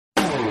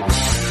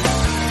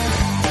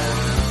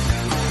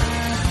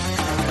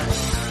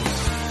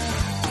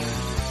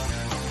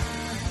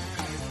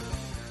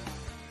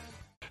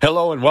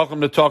Hello and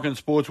welcome to Talking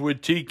Sports with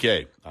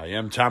TK. I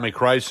am Tommy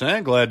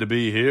Krysan. Glad to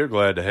be here.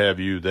 Glad to have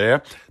you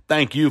there.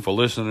 Thank you for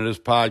listening to this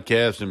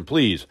podcast, and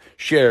please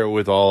share it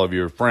with all of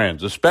your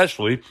friends,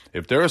 especially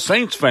if they're a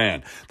Saints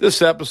fan. This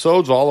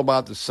episode's all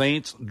about the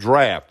Saints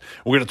draft.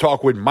 We're going to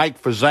talk with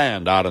Mike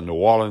Fazan out of New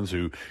Orleans,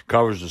 who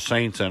covers the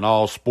Saints in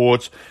all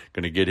sports.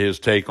 Going to get his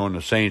take on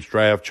the Saints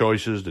draft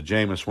choices, the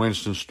Jameis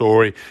Winston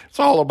story. It's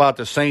all about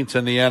the Saints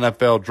and the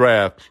NFL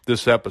draft,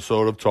 this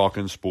episode of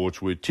Talking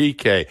Sports with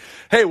TK.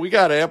 Hey, we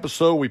got an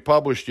episode we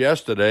published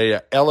yesterday,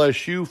 a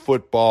LSU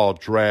football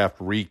draft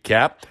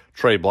recap.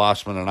 Trey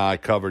Blossman and I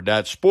covered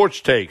that.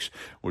 Sports Takes,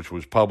 which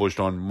was published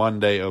on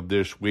Monday of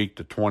this week,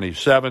 the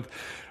 27th.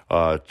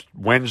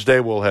 Wednesday,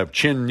 we'll have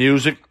Chin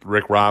Music,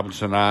 Rick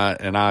Robinson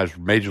and I's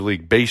Major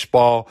League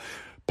Baseball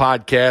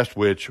podcast,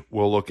 which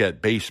will look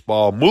at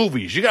baseball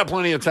movies. You got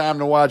plenty of time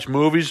to watch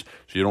movies,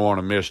 so you don't want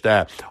to miss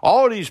that.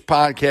 All of these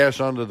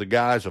podcasts under the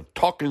guise of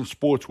Talking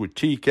Sports with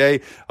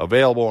TK,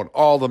 available on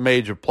all the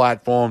major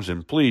platforms,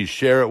 and please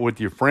share it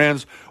with your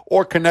friends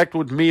or connect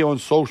with me on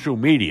social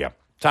media.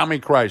 Tommy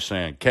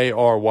Krysan,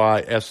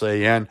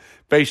 Krysan,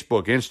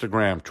 Facebook,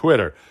 Instagram,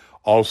 Twitter.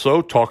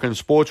 Also, Talking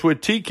Sports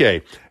with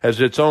TK has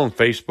its own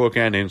Facebook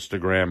and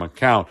Instagram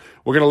account.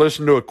 We're going to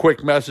listen to a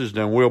quick message,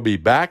 then we'll be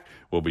back.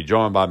 We'll be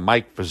joined by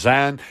Mike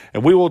Fazan,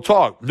 and we will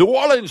talk New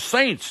Orleans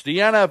Saints, the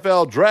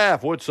NFL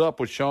draft. What's up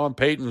with Sean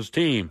Payton's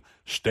team?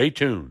 Stay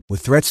tuned.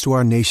 With threats to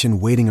our nation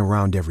waiting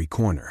around every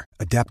corner,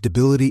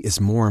 adaptability is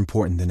more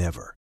important than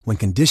ever. When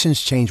conditions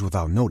change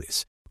without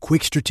notice,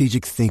 quick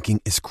strategic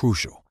thinking is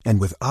crucial. And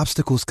with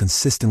obstacles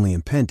consistently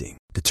impending,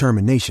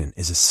 determination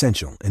is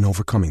essential in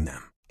overcoming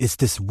them. It's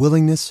this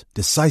willingness,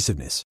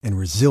 decisiveness, and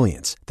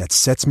resilience that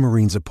sets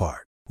Marines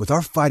apart. With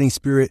our fighting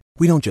spirit,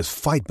 we don't just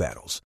fight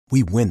battles,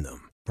 we win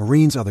them.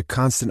 Marines are the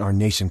constant our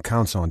nation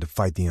counts on to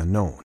fight the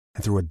unknown.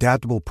 And through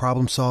adaptable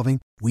problem solving,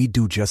 we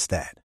do just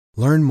that.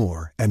 Learn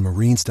more at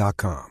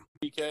marines.com.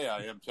 TK,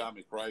 I am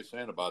Tommy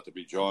Krysan, about to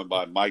be joined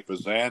by Mike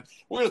Fazan.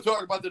 We're going to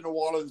talk about the New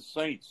Orleans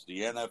Saints,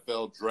 the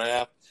NFL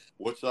draft.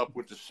 What's up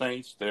with the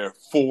Saints? They're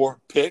 4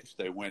 picks.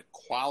 They went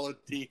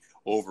quality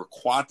over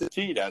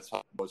quantity. That's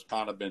how it's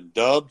kind of been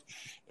dubbed.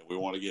 And we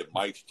want to get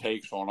Mike's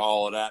takes on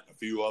all of that and a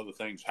few other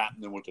things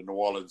happening with the New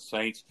Orleans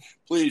Saints.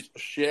 Please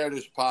share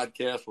this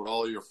podcast with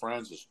all of your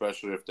friends,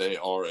 especially if they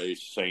are a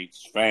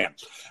Saints fan.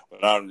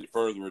 Without any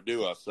further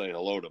ado, I'll say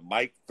hello to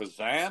Mike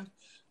Fazan.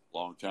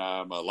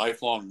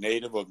 Lifelong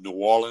native of New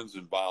Orleans,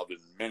 involved in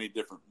many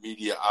different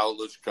media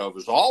outlets,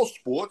 covers all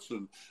sports,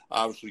 and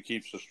obviously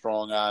keeps a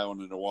strong eye on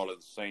the New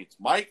Orleans Saints.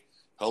 Mike,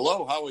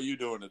 hello. How are you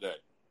doing today?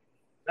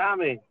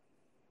 Tommy,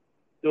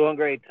 doing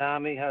great,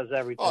 Tommy. How's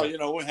everything?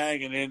 Oh, we're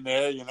hanging in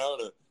there.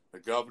 The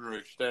governor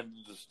extended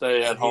the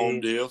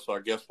stay-at-home deal, so I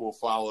guess we'll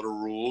follow the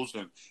rules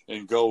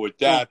and go with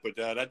that. But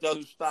that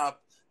doesn't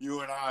stop you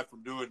and I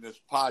from doing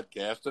this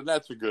podcast, and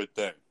that's a good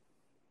thing.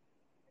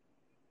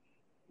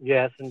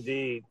 Yes,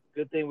 indeed.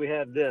 Good thing we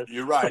have this.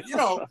 You're right.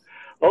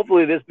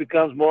 Hopefully this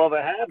becomes more of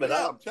a habit.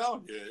 Yeah, I'm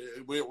telling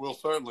you, we'll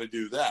certainly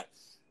do that.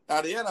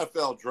 Now, the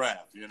NFL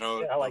draft,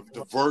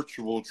 the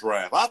virtual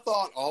draft, I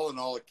thought all in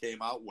all it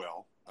came out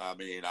well. I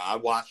mean, I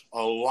watched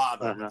a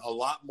lot of it, a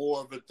lot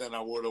more of it than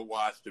I would have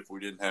watched if we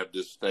didn't have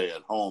this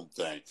stay-at-home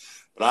thing.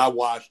 But I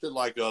watched it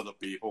like other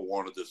people,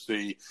 wanted to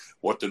see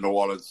what the New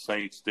Orleans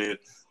Saints did.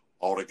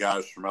 All the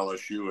guys from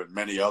LSU and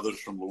many others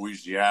from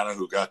Louisiana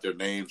who got their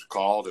names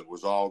called. It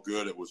was all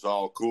good. It was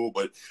all cool.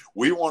 But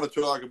we want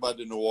to talk about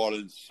the New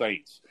Orleans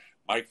Saints.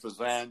 Mike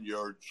Fazan,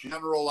 your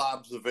general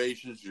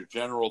observations, your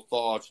general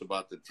thoughts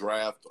about the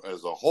draft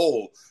as a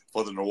whole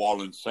for the New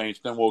Orleans Saints.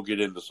 Then we'll get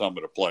into some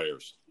of the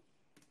players.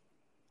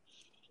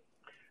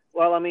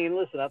 Well, I mean,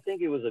 listen, I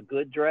think it was a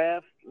good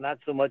draft, not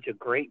so much a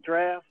great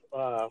draft.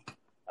 I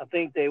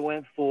think they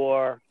went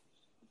for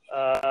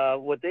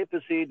what they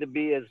perceive to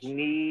be as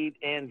need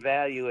and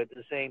value at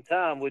the same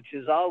time, which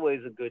is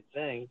always a good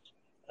thing.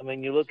 I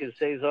mean, you look at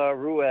Cesar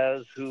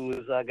Ruiz, who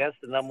is, I guess,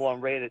 the number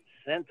 1 rated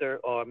center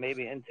or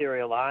maybe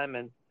interior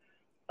lineman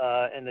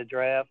in the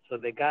draft. So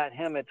they got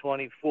him at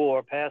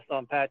 24, passed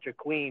on Patrick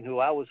Queen, who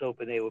I was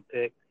hoping they would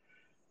pick.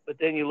 But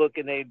then you look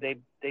and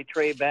they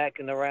trade back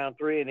in the round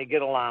 3 and they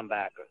get a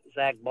linebacker,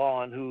 Zach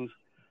Bond, who's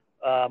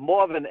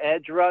more of an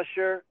edge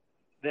rusher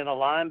than a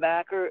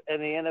linebacker in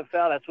the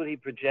NFL. That's what he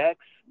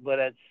projects. But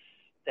at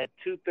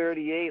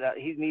 238,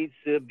 he needs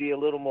to be a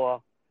little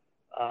more.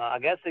 I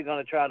guess they're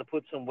going to try to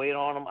put some weight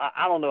on him.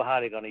 I don't know how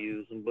they're going to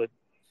use him, but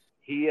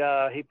he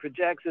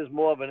projects as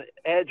more of an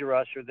edge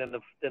rusher than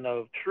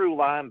a true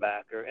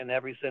linebacker in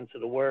every sense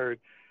of the word.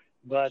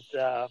 But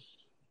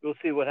we'll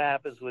see what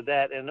happens with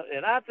that. And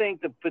I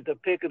think the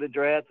pick of the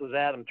draft was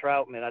Adam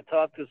Troutman. I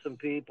talked to some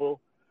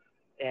people,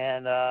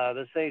 and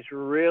the Saints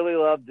really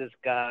love this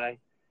guy.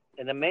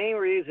 And the main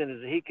reason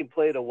is that he can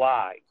play the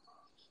Y,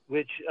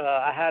 which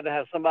I had to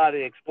have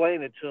somebody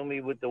explain it to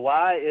me. With the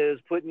Y is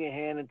putting your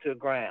hand into the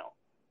ground.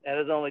 And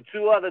there's only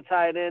 2 other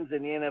tight ends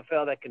in the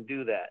NFL that can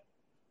do that,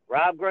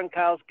 Rob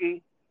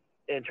Gronkowski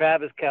and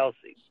Travis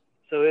Kelce.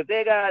 So if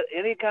they got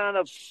any kind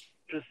of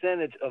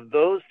percentage of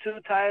those 2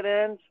 tight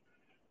ends,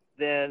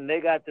 then they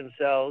got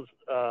themselves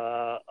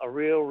a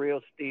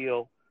real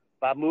steal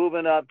by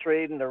moving up,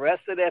 trading the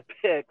rest of their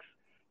picks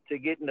to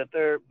get in the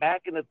third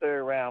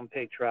round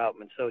pick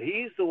Troutman. So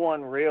he's the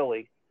one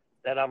really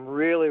that I'm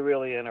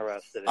really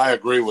interested in. I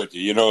agree with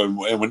you. You know,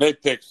 and when they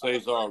picked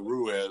Cesar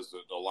Ruiz,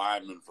 the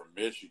lineman from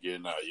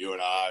Michigan, you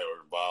and I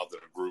were involved in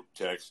a group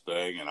text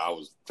thing, and I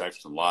was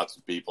texting lots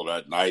of people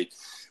that night.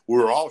 We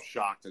were all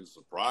shocked and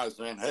surprised,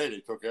 man. Hey, they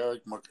took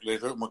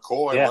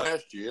McCoy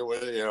last year,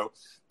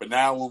 But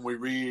now when we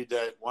read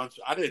that, once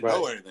I didn't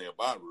know anything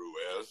about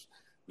Ruiz.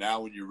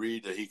 Now, when you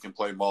read that he can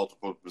play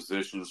multiple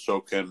positions,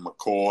 so can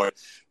McCoy.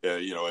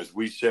 As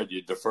we said,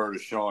 you defer to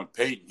Sean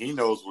Payton. He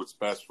knows what's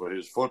best for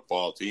his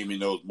football team. He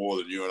knows more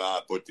than you and I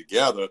put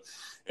together.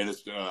 And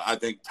I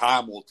think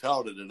time will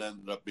tell that it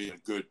ended up being a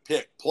good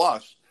pick.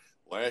 Plus,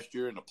 last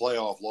year in the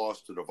playoff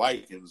loss to the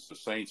Vikings, the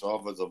Saints'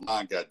 offensive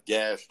line got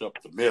gashed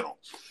up the middle.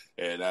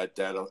 And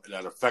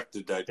that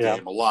affected that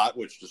game a lot,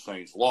 which the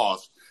Saints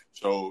lost.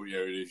 So,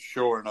 it's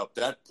shoring up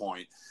that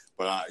point.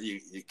 But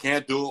you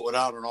can't do it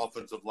without an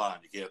offensive line.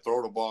 You can't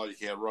throw the ball. You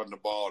can't run the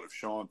ball. And if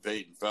Sean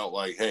Payton felt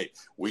like, hey,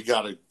 we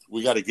got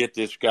to get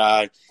this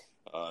guy,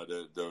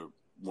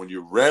 when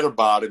you read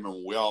about him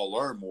and we all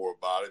learned more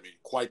about him, he's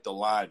quite the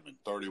lineman.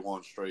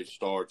 31 straight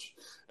starts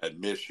at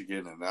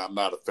Michigan, and I'm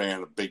not a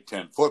fan of Big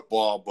Ten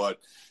football, but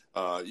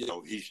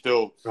he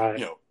still,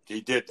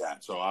 he did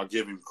that. So I'll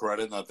give him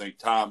credit, and I think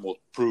time will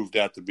prove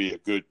that to be a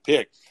good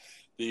pick.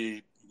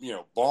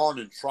 Barn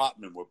and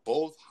Trotman were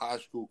both high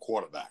school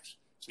quarterbacks.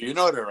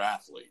 So they're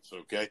athletes,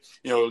 okay?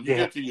 You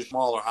get to your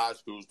smaller high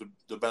schools,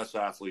 the best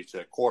athletes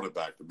at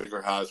quarterback. The bigger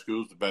high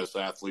schools, the best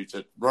athletes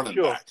at running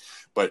back.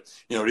 But,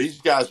 these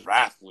guys are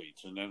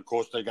athletes. And then, of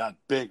course, they got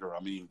bigger.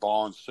 I mean,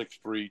 Barnes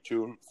 6'3",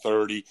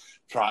 230,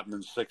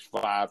 Trotman 6'5",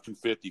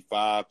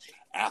 255.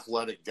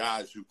 Athletic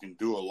guys who can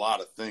do a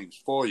lot of things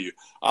for you.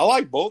 I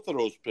like both of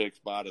those picks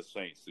by the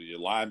Saints. The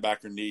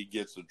linebacker need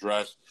gets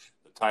addressed.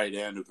 Tight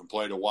end who can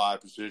play the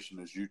wide position,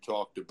 as you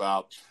talked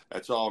about.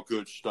 That's all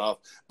good stuff.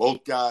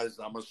 Both guys,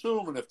 I'm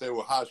assuming if they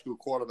were high school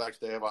quarterbacks,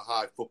 they have a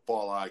high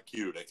football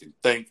IQ. They can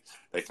think,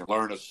 they can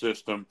learn a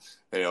system,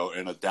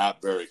 and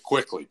adapt very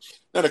quickly.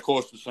 Then, of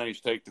course, the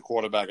Saints take the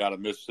quarterback out of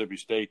Mississippi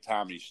State,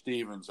 Tommy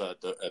Stevens, at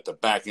the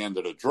back end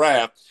of the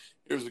draft.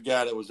 Here's a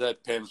guy that was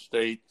at Penn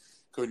State,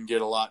 couldn't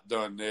get a lot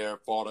done there,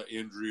 fought an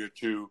injury or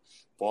two,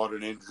 fought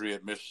an injury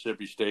at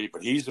Mississippi State,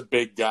 but he's a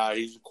big guy.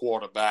 He's a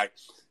quarterback.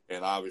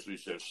 And obviously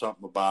there's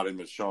something about him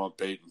that Sean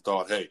Payton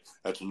thought, hey,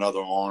 that's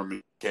another arm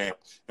in camp,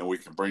 and we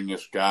can bring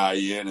this guy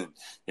in. And,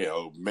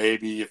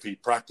 maybe if he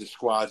practice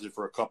squads it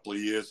for a couple of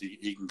years,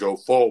 he can go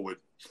forward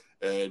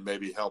and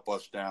maybe help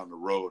us down the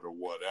road or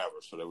whatever.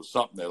 So there was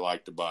something they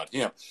liked about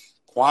him.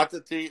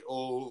 Quality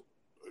over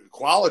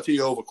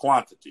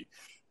quantity.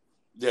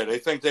 Yeah, they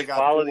think they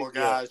got four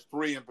guys,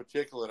 three in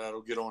particular,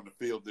 that'll get on the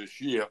field this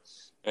year,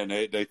 and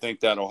they think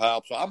that'll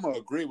help. So I'm going to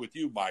agree with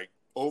you, Mike.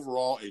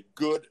 Overall, a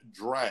good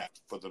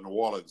draft for the New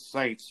Orleans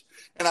Saints.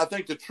 And I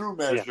think the true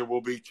measure will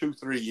be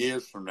 2-3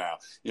 years from now.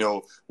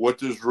 What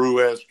does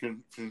Ruiz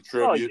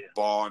contribute?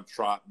 Barn,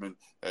 Trotman,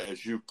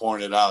 as you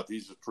pointed out,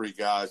 these are three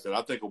guys that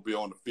I think will be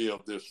on the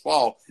field this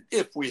fall,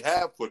 if we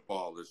have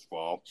football this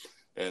fall.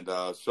 And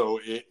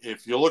so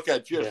if you look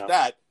at just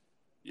that,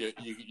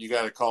 you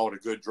got to call it a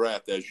good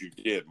draft, as you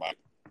did, Mike.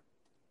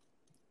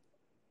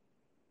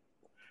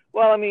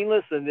 Well, I mean,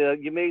 listen,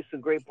 you made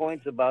some great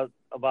points about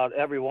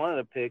every one of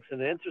the picks. And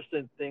the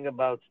interesting thing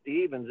about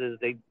Stevens is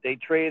they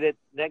traded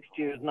next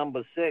year's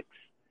number 6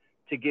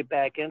 to get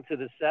back into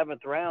the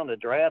 7th round to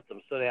draft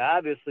him. So they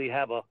obviously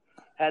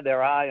had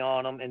their eye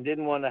on him and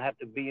didn't want to have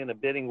to be in a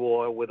bidding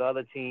war with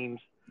other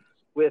teams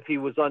if he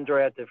was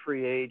undrafted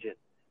free agent.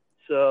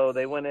 So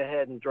they went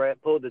ahead and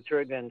pulled the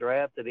trigger and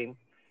drafted him.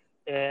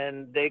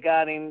 And they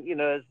got him,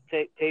 as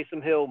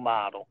Taysom Hill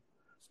model.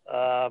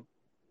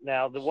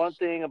 Now, the one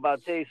thing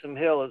about Taysom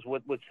Hill is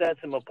what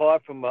sets him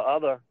apart from the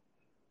other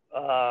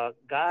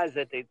guys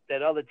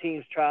that other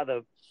teams try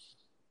to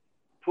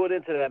put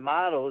into that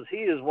model is he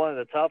is one of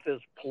the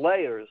toughest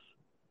players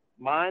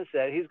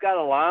mindset. He's got a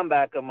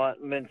linebacker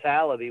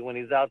mentality when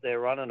he's out there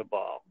running the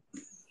ball.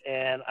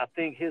 And I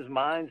think his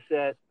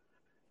mindset,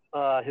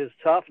 his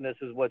toughness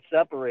is what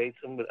separates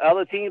him. But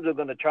other teams are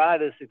going to try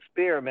this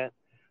experiment,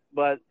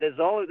 but there's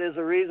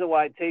a reason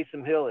why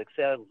Taysom Hill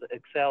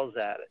excels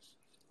at it.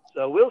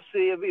 So we'll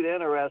see. It'll be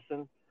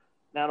interesting.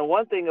 Now, the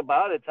one thing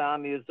about it,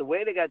 Tommy, is the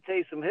way they got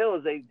Taysom Hill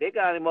is they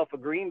got him off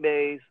of Green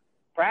Bay's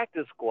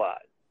practice squad.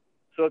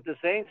 So if the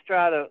Saints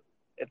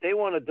if they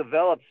want to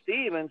develop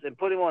Stevens and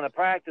put him on a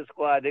practice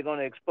squad, they're going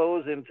to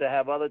expose him to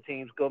have other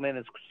teams come in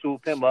and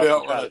swoop him up.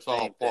 Yeah, that's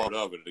all part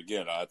of it.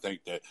 Again, I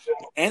think that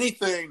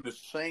anything the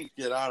Saints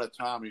get out of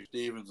Tommy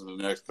Stevens in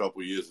the next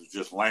couple of years is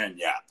just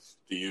lagniappe.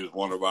 to use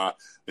one of our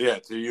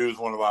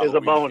is Louisiana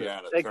a bonus.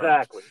 terms.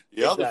 Exactly.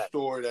 The other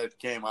story that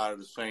came out of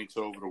the Saints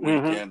over the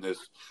weekend is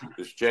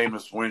this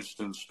Jameis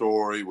Winston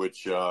story,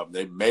 which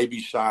they may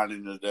be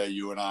signing today.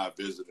 You and I are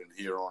visiting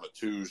here on a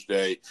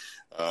Tuesday.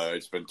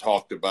 It's been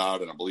talked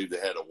about, and I believe they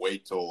had to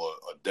wait till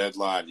a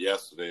deadline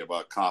yesterday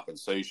about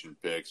compensation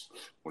picks,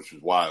 which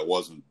is why it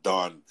wasn't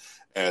done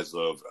as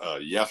of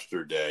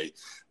yesterday.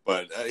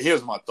 But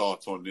here's my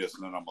thoughts on this,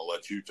 and then I'm going to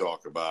let you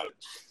talk about it.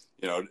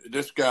 You know,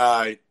 this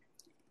guy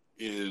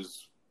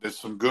there's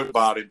some good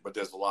about him, but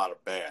there's a lot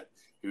of bad.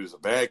 He was a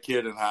bad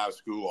kid in high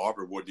school.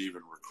 Auburn wouldn't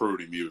even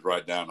recruit him. He was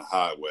right down the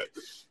highway.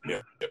 He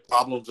had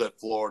problems at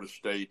Florida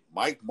State.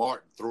 Mike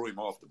Martin threw him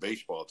off the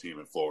baseball team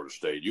at Florida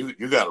State. You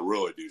got to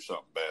really do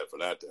something bad for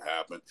that to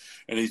happen.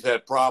 And he's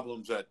had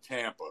problems at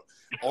Tampa,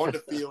 on the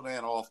field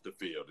and off the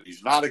field. And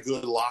he's not a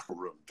good locker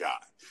room guy.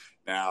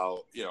 Now,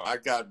 you know, I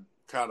got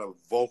kind of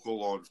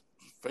vocal on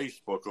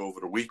Facebook over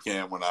the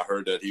weekend when I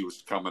heard that he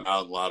was coming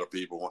out. A lot of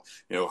people,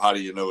 you know, how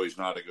do you know he's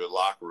not a good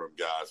locker room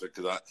guy? I said,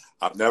 because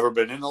I've never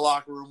been in the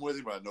locker room with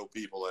him. I know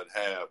people that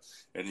have,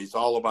 and he's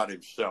all about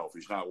himself.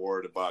 He's not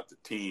worried about the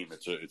team.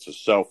 It's a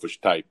selfish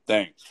type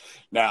thing.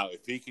 Now,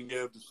 if he can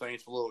give the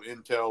Saints a little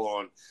intel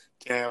on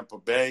Tampa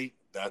Bay,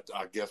 that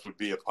I guess would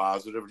be a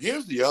positive. And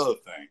here's the other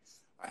thing.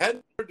 I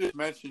hadn't heard this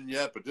mentioned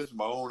yet, but this is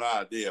my own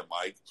idea,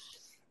 Mike.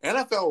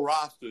 NFL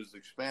rosters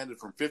expanded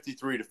from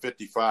 53 to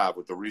 55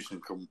 with the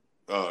recent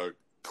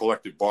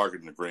collective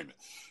bargaining agreement.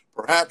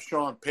 Perhaps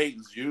Sean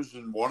Payton's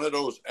using one of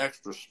those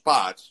extra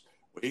spots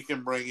where he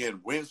can bring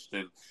in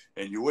Winston,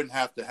 and you wouldn't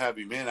have to have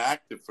him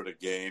inactive for the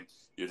game.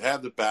 You'd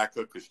have the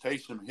backup because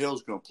Taysom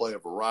Hill's going to play a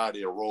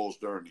variety of roles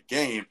during the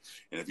game.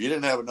 And if you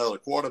didn't have another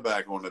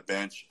quarterback on the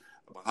bench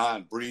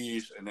behind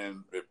Breeze, and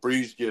then if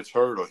Breeze gets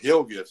hurt or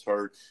Hill gets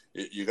hurt,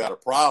 you got a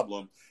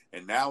problem.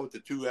 And now with the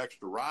two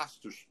extra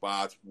roster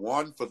spots,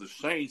 one for the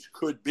Saints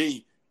could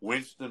be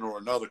Winston or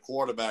another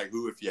quarterback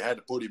who, if you had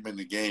to put him in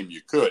the game,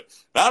 you could.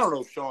 Now, I don't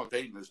know if Sean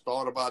Payton has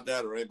thought about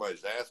that or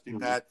anybody's asking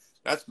that.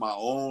 That's my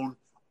own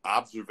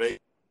observation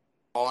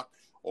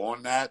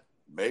on that.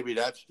 Maybe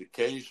that's the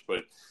case,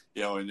 but,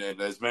 you know, and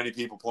as many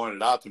people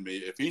pointed out to me,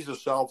 if he's a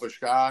selfish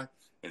guy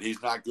and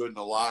he's not good in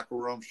the locker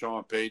room,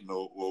 Sean Payton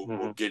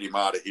will get him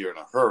out of here in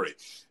a hurry.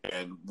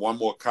 And one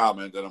more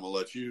comment that I'm going to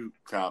let you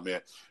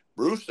comment.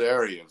 Bruce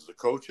Arians, the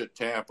coach at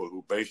Tampa,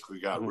 who basically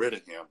got rid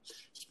of him,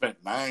 spent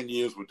 9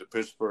 years with the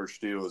Pittsburgh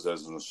Steelers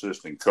as an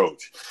assistant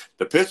coach.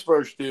 The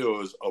Pittsburgh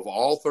Steelers, of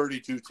all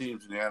 32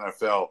 teams in the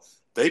NFL,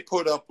 they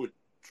put up with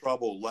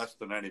trouble less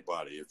than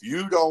anybody. If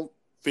you don't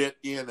fit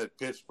in at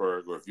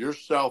Pittsburgh, or if you're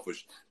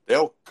selfish,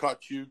 they'll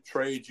cut you,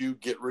 trade you,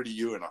 get rid of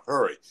you in a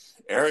hurry.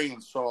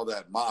 Arians saw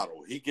that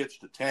model. He gets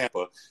to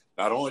Tampa.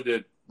 Not only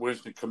did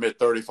Winston commit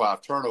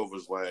 35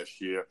 turnovers last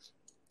year,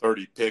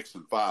 30 picks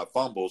and 5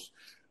 fumbles,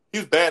 he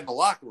was bad in the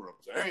locker room.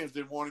 Arians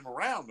didn't want him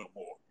around no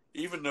more,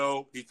 even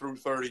though he threw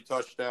 30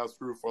 touchdowns,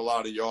 threw for a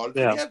lot of yards.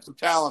 Yeah. He had some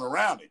talent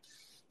around him.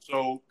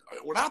 So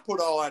when I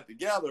put all that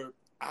together,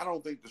 I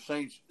don't think the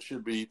Saints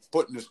should be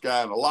putting this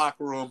guy in the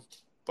locker room.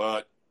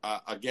 But,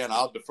 again,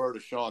 I'll defer to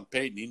Sean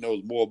Payton. He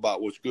knows more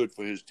about what's good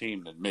for his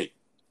team than me.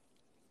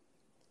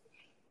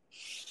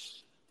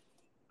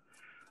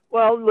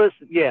 Well,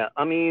 listen, yeah,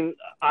 I mean,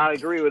 I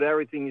agree with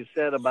everything you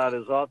said about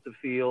his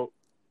off-the-field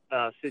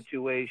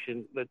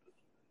situation, but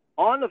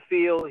on the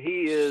field,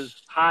 he is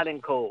hot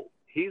and cold.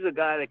 He's a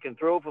guy that can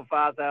throw for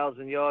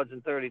 5,000 yards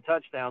and 30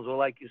 touchdowns. Well,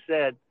 like you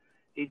said,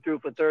 he threw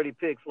for 30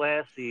 picks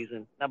last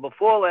season. Now,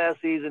 before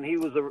last season, he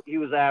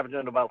was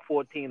averaging about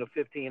 14 or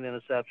 15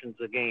 interceptions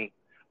a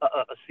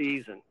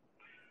season.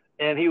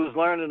 And he was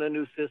learning a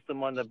new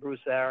system under Bruce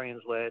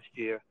Arians last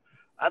year.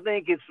 I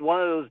think it's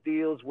one of those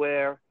deals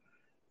where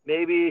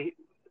maybe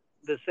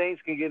the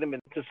Saints can get him in.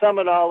 To sum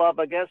it all up,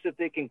 I guess if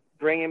they can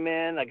bring him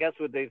in, I guess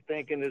what they're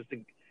thinking is to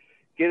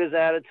get his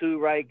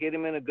attitude right, get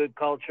him in a good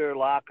culture,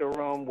 locker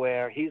room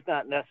where he's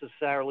not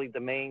necessarily the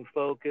main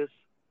focus,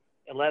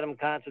 and let him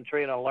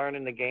concentrate on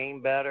learning the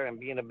game better and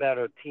being a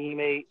better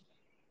teammate.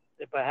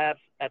 That perhaps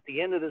at the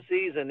end of the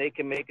season they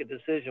can make a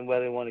decision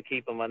whether they want to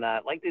keep him or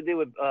not, like they did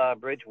with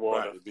Bridgewater.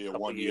 Right, it'd be a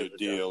one-year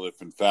deal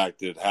if, in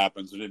fact, it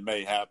happens, and it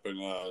may happen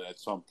at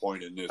some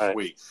point in this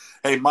week.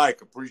 Hey,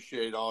 Mike,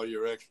 appreciate all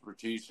your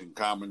expertise and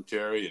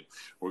commentary, and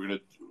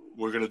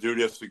we're gonna do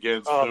this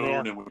again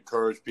soon, and we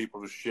encourage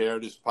people to share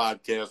this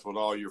podcast with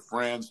all your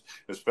friends,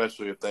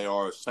 especially if they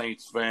are a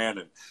Saints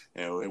fan,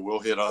 and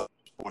we'll hit other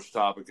sports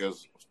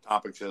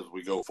topics as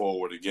we go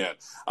forward again.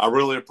 I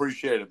really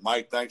appreciate it,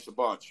 Mike. Thanks a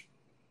bunch.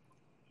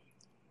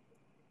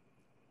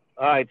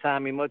 All right,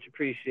 Tommy, much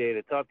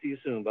appreciated. Talk to you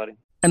soon, buddy.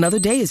 Another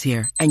day is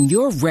here, and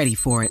you're ready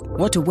for it.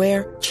 What to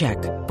wear? Check.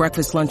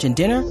 Breakfast, lunch, and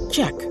dinner?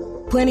 Check.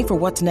 Planning for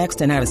what's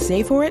next and how to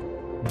save for it?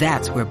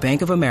 That's where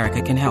Bank of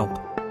America can help.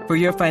 For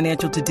your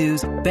financial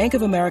to-dos, Bank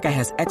of America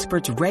has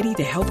experts ready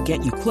to help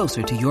get you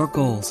closer to your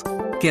goals.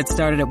 Get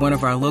started at one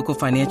of our local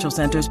financial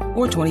centers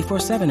or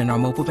 24/7 in our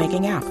mobile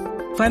banking app.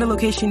 Find a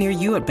location near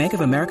you at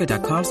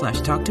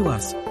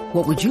bankofamerica.com/talktous.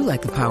 What would you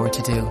like the power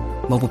to do?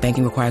 Mobile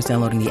banking requires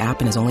downloading the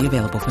app and is only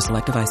available for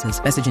select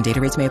devices. Message and data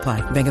rates may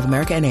apply. Bank of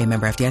America NA,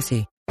 member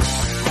FDIC.